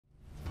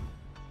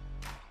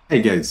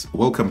Hey guys,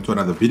 welcome to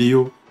another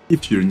video.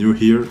 If you're new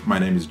here, my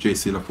name is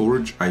JC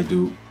LaForge. I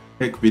do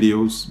tech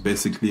videos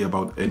basically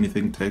about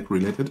anything tech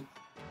related.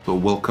 So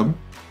welcome.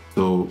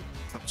 So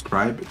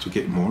subscribe to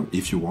get more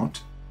if you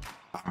want.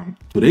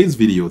 Today's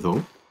video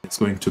though, it's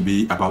going to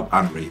be about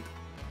Unraid.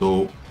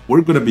 So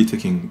we're going to be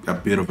taking a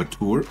bit of a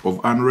tour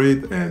of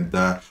Unraid and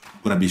I'm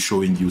going to be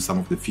showing you some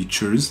of the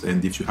features.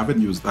 And if you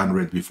haven't used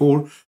Unraid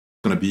before,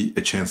 it's going to be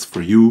a chance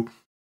for you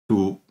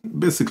to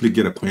basically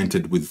get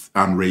acquainted with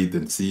Unraid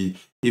and see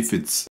if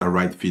it's a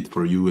right fit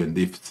for you and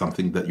if it's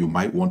something that you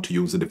might want to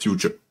use in the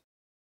future.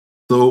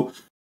 So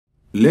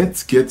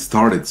let's get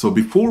started. So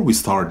before we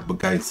start, but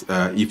guys,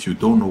 if you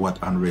don't know what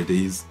Unraid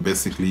is,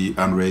 basically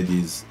Unraid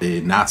is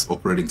a NAS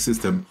operating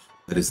system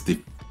that is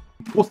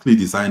mostly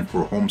designed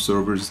for home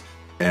servers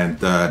and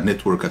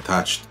network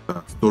attached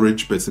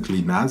storage,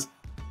 basically NAS.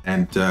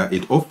 And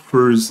it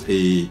offers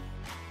a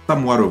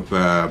somewhat of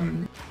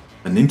an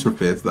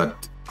interface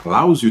that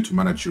allows you to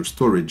manage your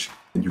storage,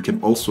 and you can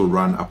also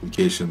run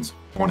applications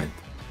on it.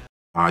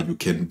 You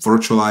can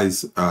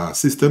virtualize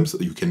systems,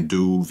 you can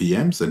do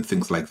VMs and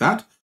things like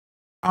that.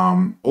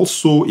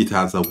 Also, it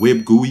has a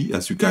web GUI,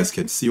 as you guys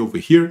can see over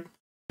here,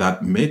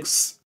 that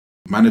makes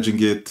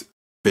managing it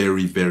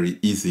very, very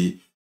easy.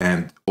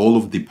 And all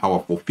of the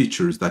powerful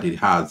features that it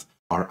has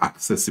are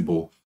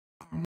accessible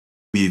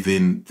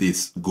within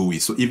this GUI.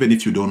 So even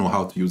if you don't know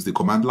how to use the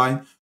command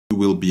line, you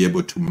will be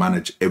able to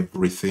manage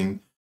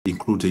everything,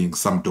 including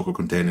some Docker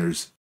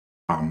containers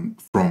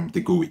from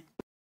the GUI.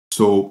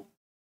 So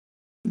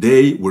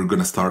today we're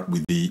going to start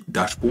with the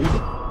dashboard,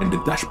 and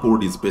the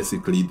dashboard is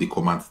basically the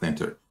command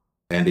center,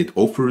 and it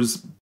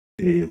offers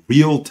a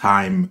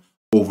real-time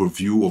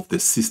overview of the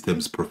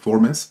system's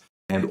performance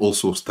and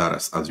also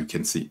status, as you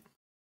can see.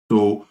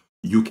 So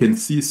you can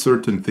see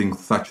certain things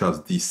such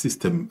as the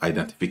system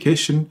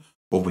identification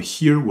over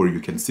here, where you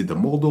can see the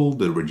model,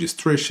 the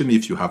registration,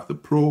 if you have the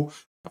pro,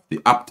 the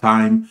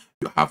uptime,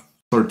 you have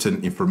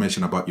certain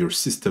information about your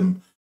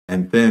system,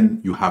 and then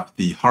you have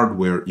the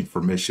hardware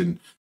information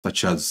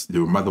such as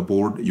your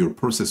motherboard, your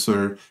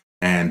processor,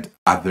 and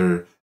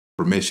other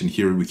information.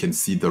 Here we can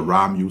see the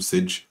RAM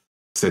usage,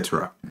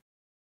 etc.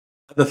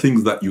 Other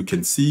things that you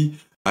can see,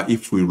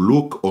 if we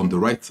look on the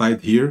right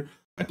side here,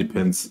 it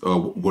depends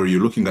where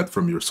you're looking at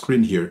from your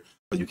screen here,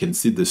 but you can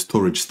see the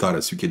storage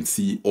status. You can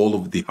see all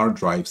of the hard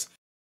drives,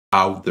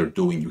 how they're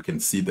doing. You can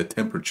see the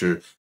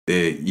temperature,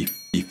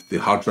 if the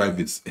hard drive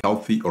is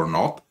healthy or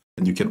not.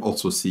 And you can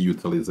also see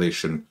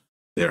utilization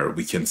there.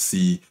 We can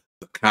see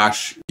the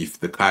cache. If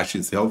the cache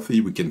is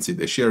healthy, we can see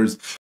the shares.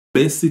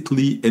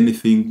 Basically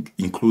anything,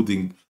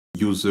 including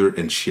user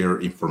and share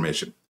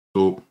information.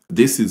 So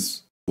this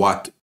is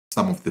what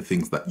some of the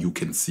things that you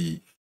can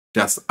see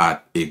just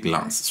at a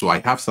glance. So I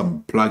have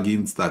some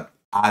plugins that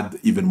add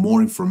even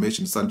more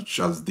information, such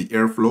as the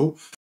airflow,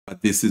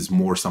 but this is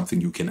more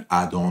something you can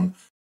add on,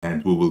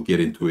 and we will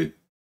get into it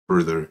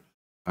further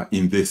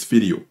in this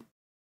video.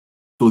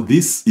 So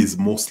this is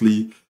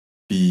mostly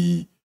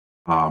the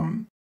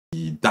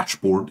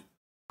dashboard,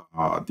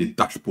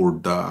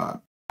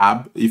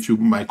 tab, if you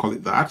might call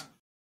it that.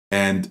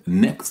 And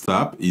next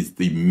up is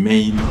the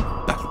main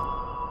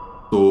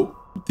dashboard. So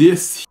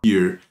this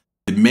here,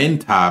 the main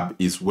tab,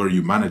 is where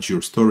you manage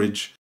your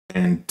storage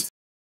and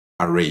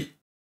array.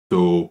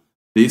 So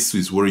this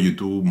is where you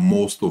do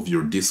most of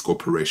your disk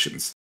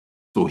operations.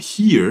 So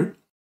here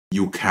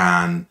you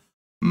can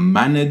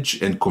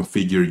manage and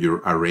configure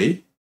your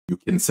array. You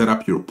can set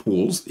up your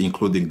pools,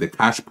 including the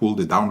cache pool,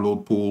 the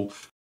download pool,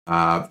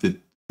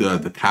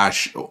 the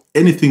cache,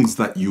 anything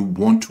that you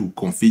want to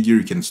configure.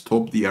 You can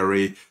stop the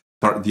array,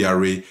 start the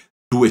array,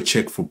 do a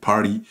check for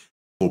parity,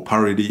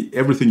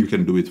 everything. You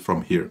can do it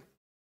from here.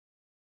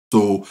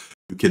 So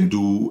you can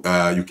do,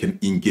 you can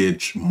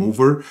engage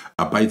mover.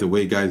 By the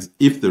way, guys,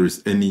 if there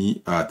is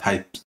any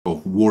types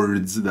of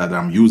words that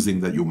I'm using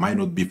that you might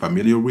not be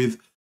familiar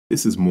with,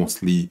 this is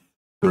mostly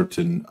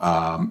certain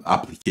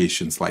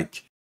applications.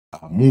 Like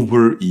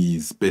mover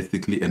is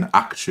basically an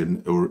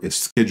action or a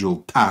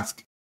scheduled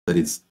task that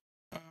is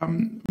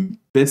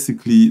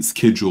basically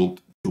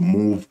scheduled to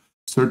move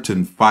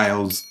certain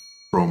files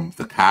from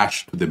the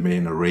cache to the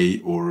main array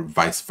or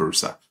vice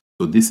versa.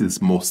 So this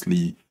is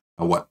mostly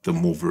what the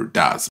mover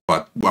does,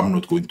 but I'm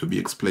not going to be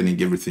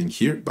explaining everything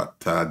here, but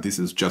this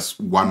is just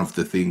one of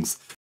the things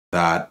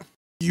that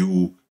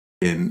you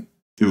can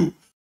do.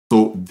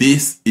 So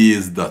this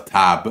is the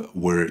tab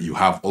where you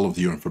have all of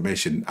your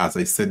information. As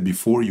I said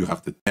before, you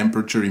have the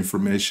temperature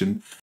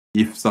information.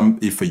 If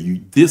a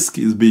disk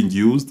is being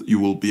used, you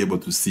will be able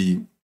to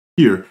see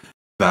here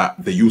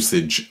that the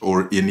usage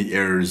or any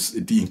errors,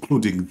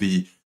 including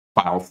the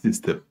file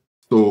system.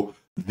 So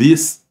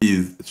this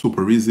is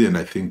super easy, and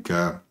I think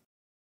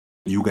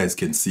you guys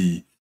can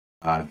see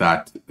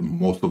that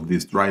most of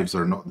these drives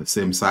are not the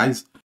same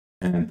size.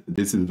 And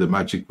this is the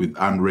magic with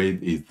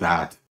Unraid, is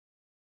that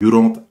you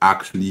don't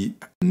actually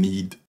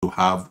need to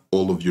have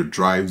all of your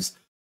drives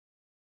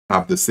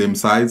have the same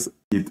size.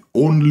 It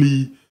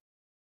only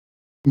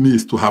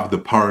needs to have the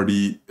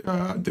party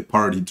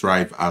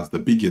drive as the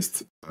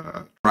biggest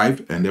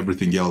drive, and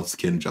everything else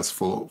can just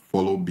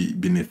follow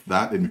beneath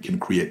that, and you can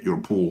create your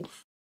pool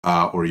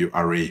or your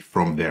array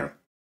from there.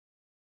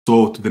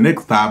 So to the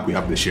next tab, we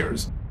have the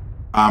shares.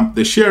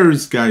 The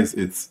shares, guys,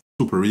 it's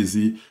super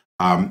easy.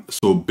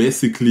 So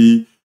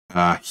basically,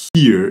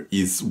 here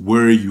is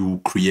where you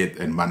create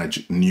and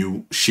manage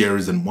new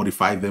shares and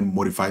modify them,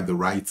 modify the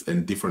rights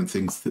and different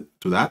things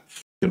to that.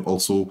 You can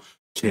also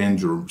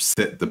change or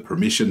set the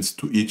permissions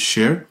to each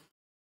share.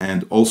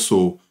 And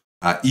also,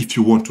 if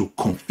you want to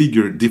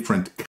configure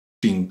different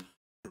caching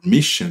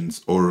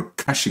permissions or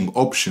caching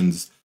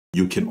options,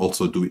 you can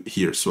also do it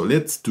here. So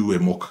let's do a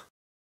mock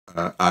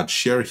add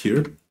share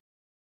here.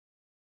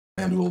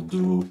 And we'll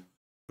do, I'm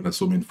gonna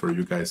zoom in for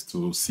you guys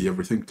to see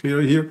everything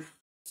clear here.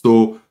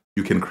 So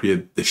you can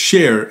create the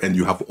share and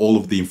you have all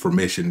of the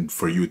information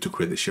for you to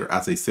create the share.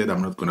 As I said,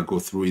 I'm not gonna go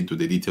through into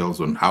the details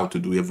on how to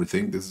do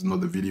everything. This is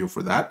not the video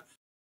for that.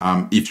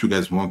 If you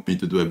guys want me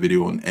to do a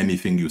video on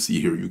anything you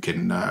see here, you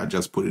can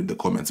just put it in the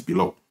comments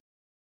below.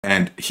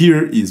 And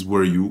here is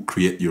where you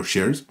create your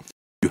shares.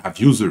 You have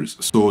users.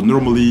 So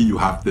normally you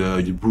have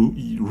the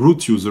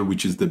root user,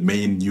 which is the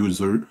main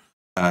user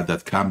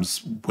that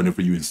comes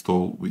whenever you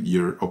install with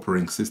your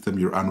operating system,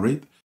 your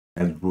Unraid,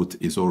 and root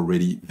is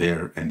already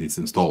there and it's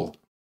installed.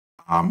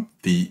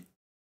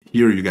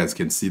 Here you guys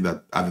can see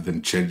that other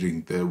than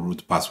changing the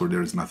root password,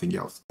 there is nothing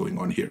else going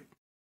on here.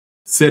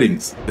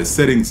 Settings. The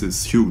settings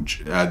is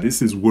huge.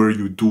 This is where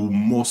you do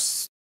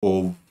most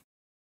of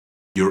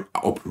your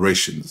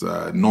operations.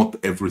 Not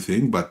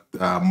everything, but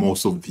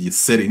most of the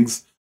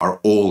settings are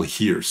all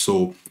here.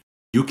 So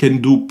you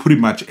can do pretty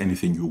much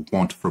anything you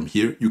want from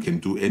here. You can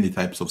do any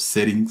types of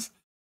settings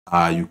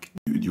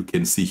you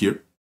can see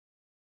here.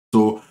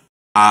 So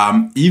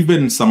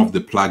even some of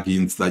the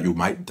plugins that you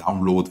might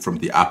download from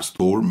the App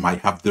Store might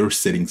have their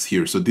settings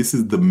here. So this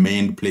is the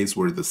main place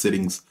where the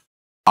settings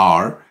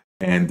are.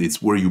 And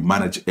it's where you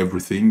manage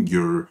everything,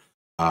 your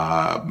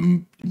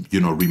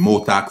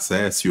remote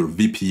access, your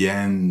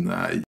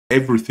VPN,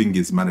 everything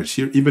is managed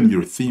here. Even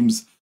your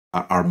themes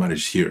are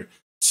managed here.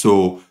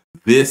 So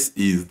this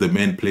is the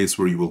main place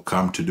where you will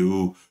come to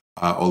do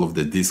all of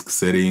the disk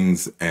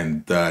settings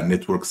and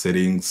network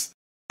settings.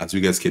 As you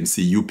guys can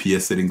see,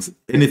 UPS settings,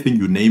 anything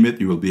you name it,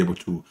 you will be able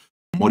to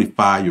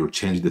modify or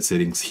change the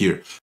settings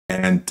here.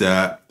 And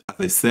as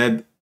I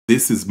said,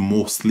 this is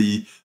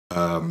mostly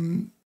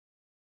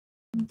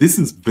this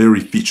is very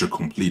feature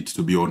complete,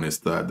 to be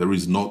honest. There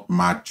is not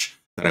much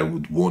that I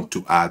would want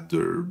to add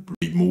or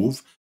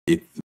remove.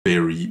 It's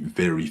very,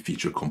 very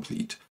feature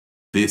complete.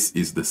 This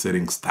is the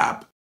settings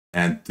tab.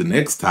 And the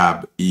next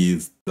tab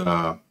is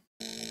the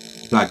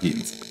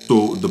plugins.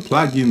 So the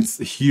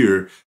plugins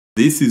here,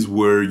 this is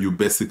where you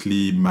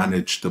basically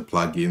manage the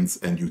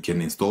plugins and you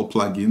can install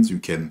plugins. You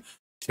can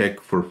check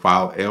for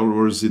file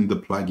errors in the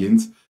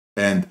plugins.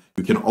 And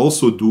you can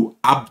also do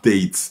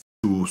updates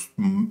to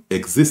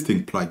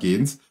existing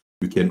plugins.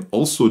 You can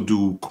also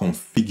do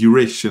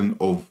configuration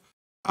of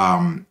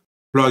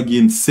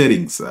plugin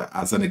settings.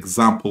 As an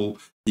example,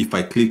 if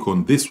I click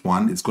on this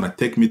one, it's going to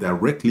take me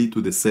directly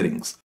to the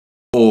settings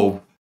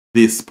of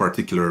this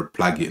particular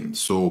plugin.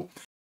 So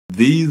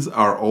these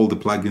are all the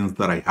plugins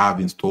that I have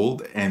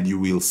installed, and you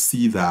will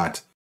see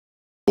that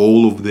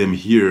all of them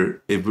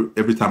here,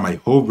 every time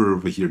I hover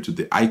over here to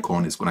the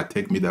icon, it's going to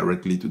take me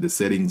directly to the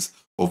settings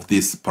of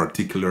this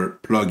particular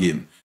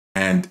plugin.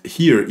 And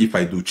here, if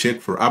I do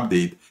check for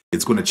update,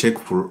 it's going to check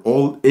for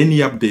any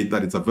update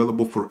that is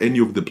available for any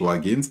of the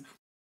plugins.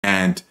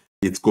 And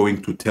it's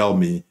going to tell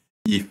me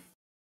if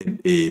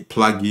a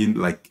plugin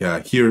like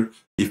here,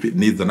 if it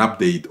needs an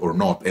update or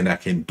not. And I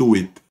can do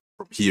it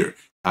from here.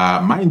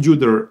 Mind you,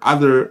 there are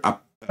other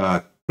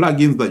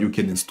plugins that you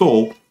can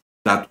install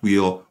that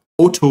will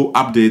auto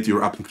update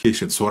your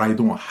application. So I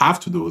don't have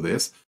to do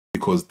this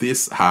because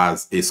this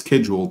has a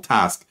scheduled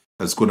task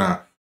that's going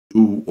to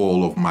do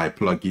all of my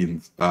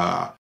plugins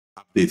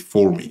update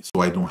for me,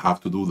 so I don't have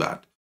to do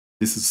that.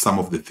 This is some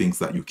of the things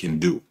that you can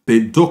do.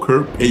 The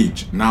Docker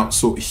page. Now,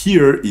 so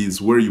here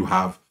is where you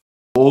have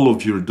all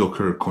of your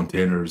Docker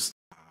containers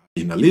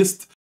in a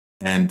list,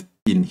 and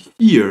in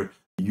here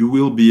you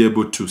will be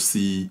able to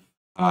see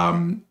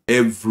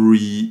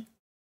every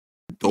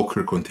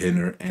Docker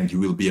container, and you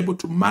will be able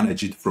to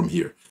manage it from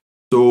here.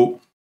 So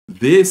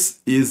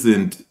this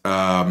isn't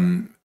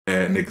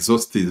an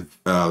exhaustive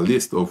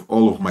list of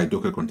all of my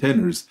Docker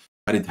containers,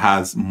 but it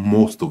has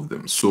most of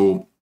them.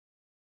 So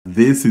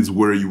this is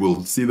where you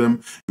will see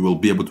them. You will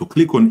be able to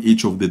click on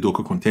each of the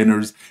Docker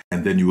containers,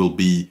 and then you will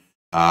be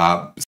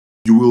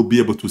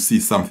able to see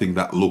something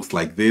that looks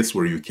like this,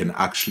 where you can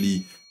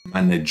actually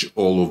manage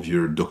all of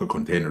your Docker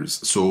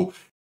containers. So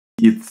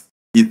it's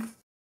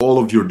all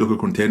of your Docker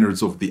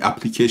containers of the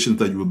applications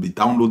that you will be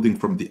downloading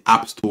from the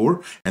App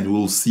Store, and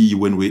we'll see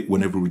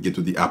whenever we get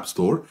to the App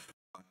Store.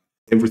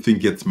 Everything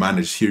gets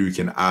managed here. You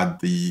can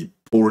add the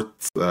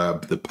ports,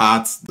 the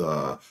paths,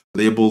 the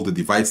label, the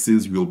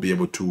devices. You will be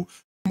able to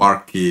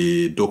mark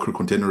a Docker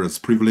container as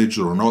privileged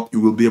or not.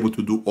 You will be able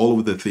to do all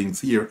of the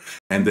things here.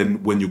 And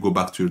then when you go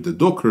back to the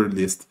Docker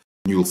list,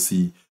 You'll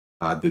see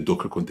the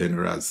Docker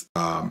container as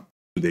to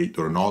date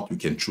or not. You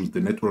can choose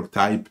the network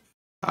type.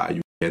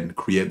 You can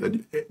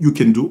create, you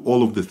can do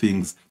all of the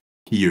things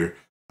here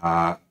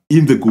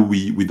in the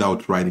GUI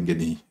without writing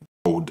any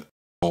code at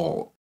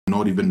all,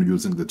 not even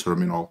using the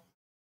terminal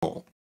at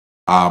all.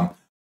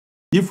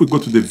 If we go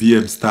to the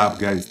VMs tab,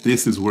 guys,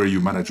 this is where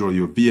you manage all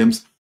your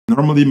VMs.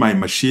 Normally, my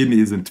machine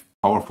isn't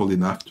powerful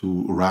enough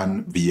to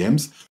run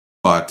VMs,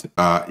 but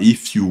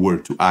if you were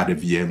to add a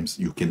VMs,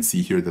 you can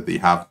see here that they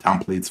have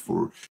templates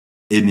for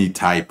any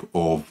type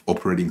of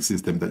operating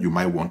system that you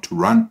might want to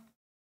run.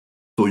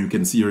 So you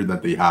can see here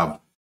that they have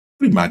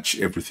pretty much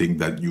everything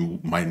that you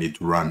might need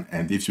to run.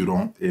 And if you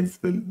don't,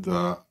 if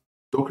the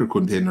Docker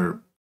container,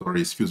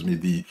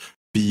 the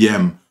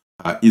VM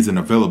isn't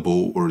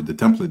available, or the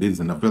template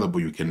isn't available,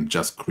 you can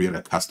just create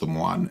a custom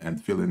one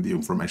and fill in the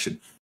information.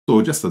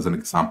 So just as an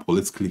example,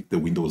 let's click the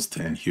Windows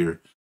 10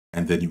 here,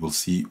 and then you will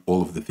see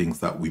all of the things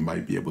that we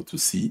might be able to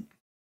see.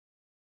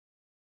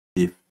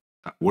 If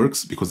that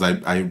works, because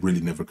I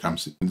really never come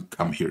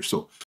here.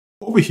 So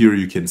over here,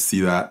 you can see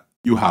that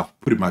you have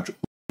pretty much all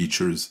the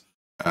features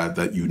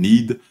that you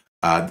need.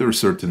 There are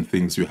certain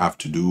things you have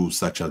to do,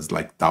 such as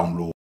like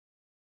download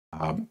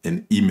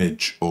an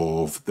image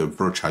of the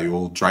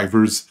virtual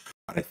drivers.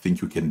 I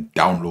think you can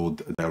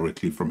download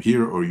directly from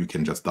here, or you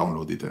can just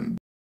download it and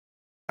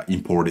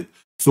import it.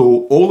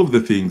 So all of the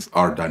things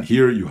are done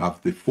here. You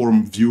have the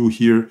form view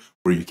here,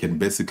 where you can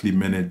basically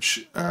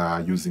manage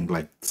using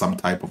like some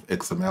type of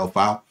XML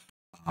file.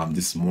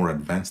 This is more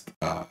advanced.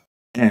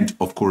 And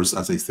of course,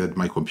 as I said,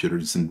 my computer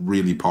isn't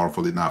really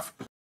powerful enough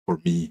for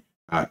me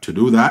to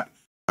do that.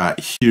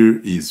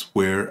 Here is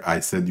where I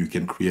said you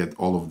can create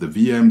all of the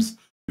VMs.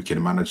 You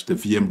can manage the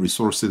VM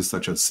resources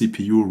such as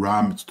CPU,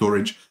 RAM,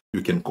 storage.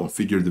 You can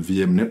configure the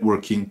VM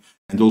networking,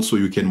 and also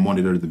you can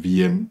monitor the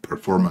VM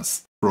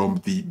performance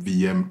from the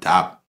VM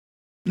tab.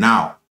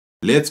 Now,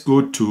 let's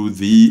go to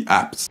the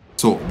apps.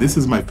 So this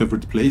is my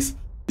favorite place,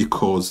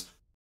 because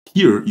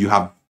here you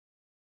have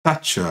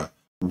such a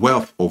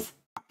wealth of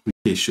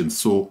applications.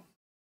 So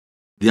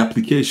the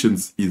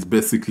applications is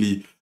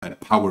basically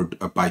powered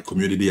by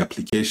community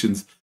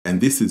applications, and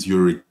this is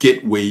your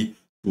gateway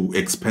to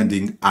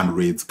expanding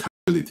Unraid's capabilities.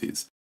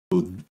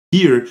 So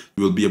here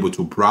you will be able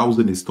to browse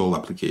and install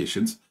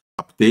applications,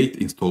 update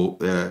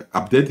installed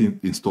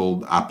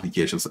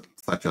applications,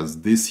 such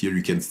as this. Here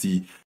you can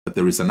see that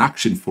there is an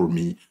action for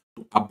me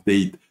to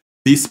update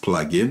this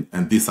plugin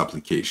and this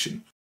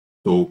application.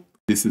 So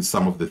this is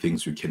some of the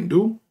things you can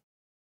do.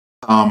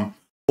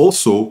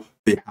 Also,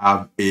 they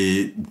have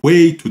a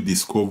way to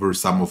discover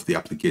some of the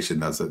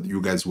applications, as you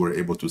guys were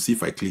able to see.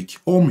 If I click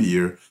home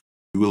here,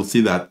 you will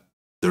see that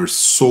there's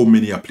so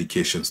many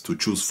applications to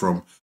choose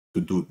from to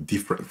do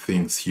different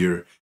things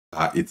here.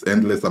 It's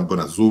endless. I'm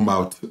going to zoom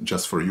out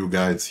just for you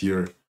guys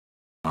here.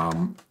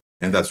 And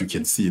as you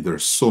can see,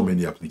 there's so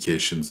many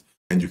applications,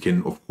 and you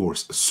can, of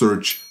course,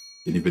 search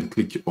and even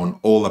click on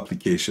all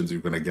applications.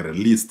 You're going to get a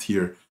list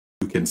here.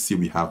 You can see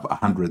we have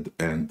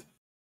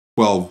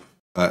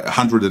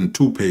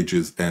 102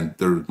 pages, and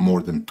there are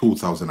more than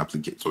 2,000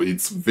 applications. So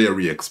it's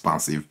very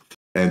expansive.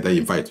 And I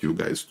invite you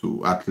guys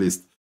to at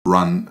least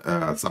run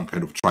some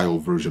kind of trial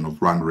version of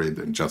Unraid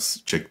and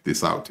just check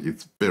this out.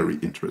 It's very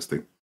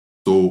interesting.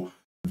 So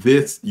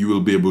this, you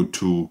will be able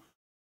to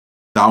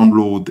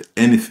download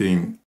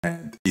anything,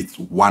 and it's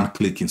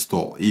one-click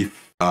install.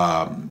 If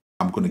I'm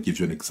going to give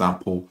you an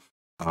example,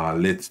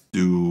 let's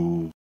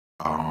do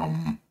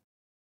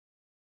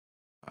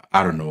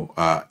I don't know,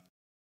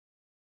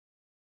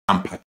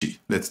 Apache.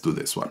 Let's do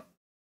this one.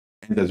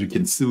 And as you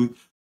can see,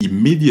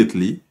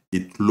 immediately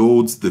it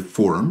loads the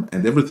form,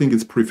 and everything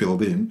is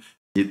pre-filled in.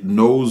 It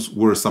knows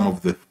where some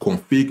of the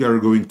config are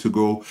going to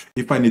go.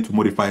 If I need to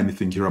modify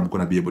anything here, I'm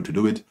going to be able to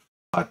do it.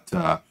 But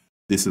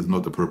this is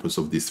not the purpose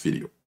of this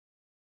video.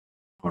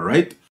 All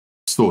right.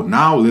 So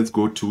now let's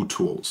go to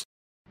tools.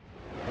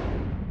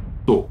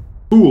 So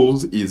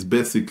tools is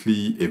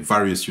basically a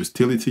various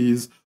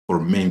utilities for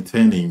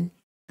maintaining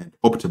and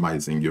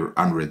optimizing your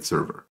Unraid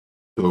server.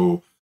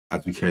 So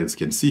as you guys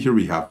can see here,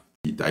 we have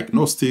the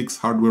diagnostics,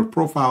 hardware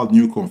profile,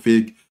 new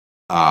config.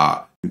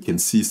 You can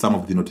see some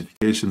of the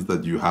notifications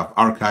that you have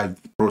archived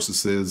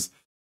processes,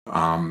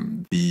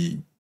 the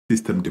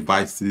system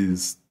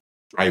devices,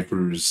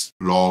 drivers,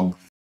 log,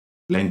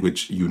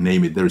 language, you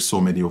name it. There's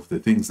so many of the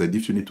things that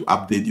if you need to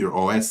update your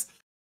OS,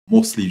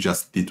 mostly you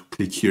just need to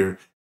click here.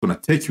 It's going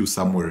to take you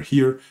somewhere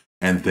here,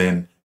 and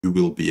then you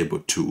will be able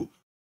to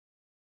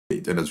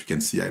update. And as you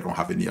can see, I don't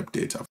have any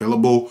update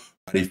available.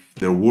 But if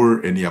there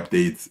were any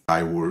updates,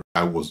 I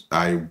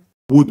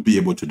would be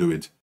able to do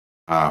it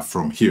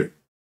from here.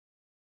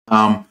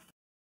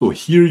 So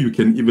here you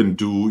can even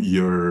do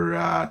your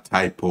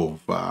type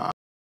of,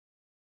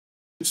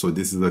 so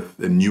this is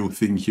a new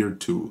thing here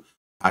to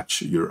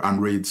patch your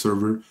Unraid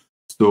server.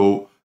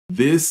 So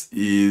this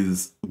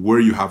is where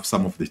you have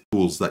some of the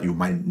tools that you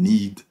might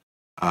need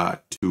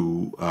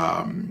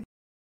to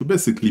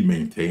basically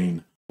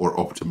maintain or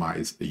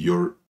optimize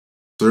your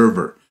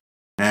server.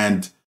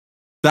 And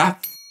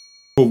that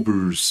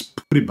covers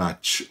pretty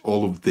much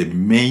all of the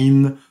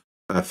main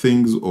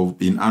things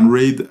in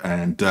Unraid.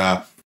 And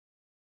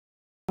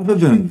other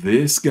than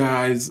this,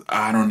 guys,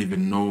 I don't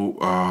even know.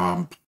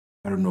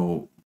 I don't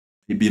know.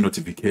 Maybe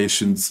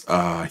notifications.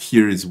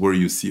 Here is where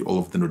you see all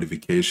of the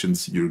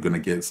notifications. You're gonna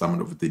get some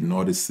of the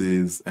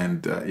notices,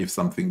 and if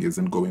something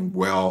isn't going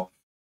well,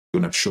 it's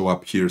gonna show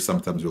up here.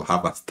 Sometimes you'll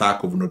have a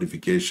stack of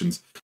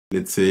notifications.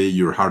 Let's say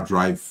your hard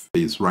drive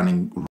is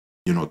running,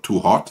 too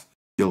hot.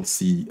 You'll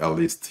see a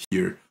list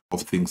here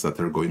of things that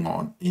are going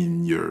on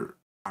in your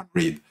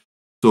Unraid.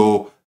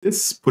 So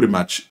this is pretty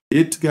much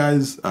it,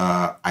 guys.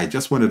 I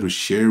just wanted to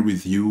share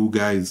with you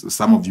guys.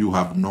 Some of you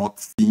have not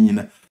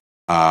seen,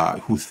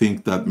 who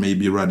think that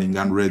maybe running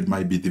Unraid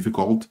might be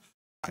difficult.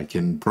 I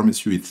can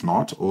promise you it's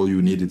not. All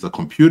you need is a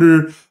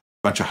computer, a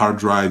bunch of hard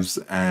drives,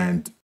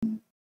 and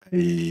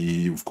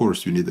of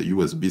course, you need a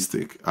USB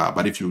stick.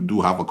 But if you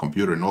do have a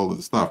computer and all of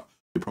the stuff,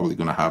 you're probably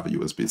going to have a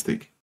USB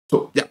stick.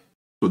 So yeah,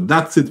 so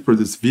that's it for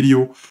this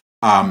video.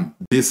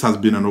 This has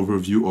been an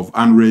overview of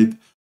Unraid.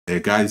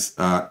 Guys,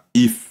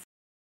 if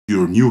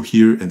you're new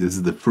here and this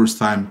is the first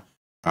time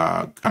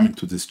coming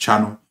to this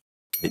channel,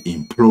 I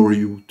implore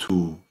you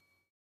to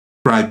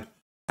subscribe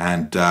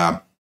and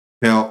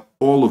tell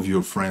all of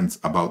your friends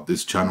about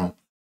this channel.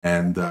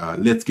 And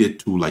let's get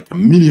to like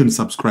 1 million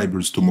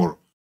subscribers tomorrow.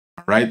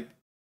 All right.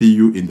 See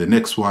you in the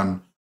next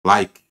one.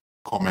 Like,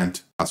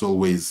 comment, as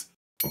always.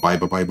 Bye,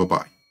 bye, bye, bye,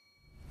 bye.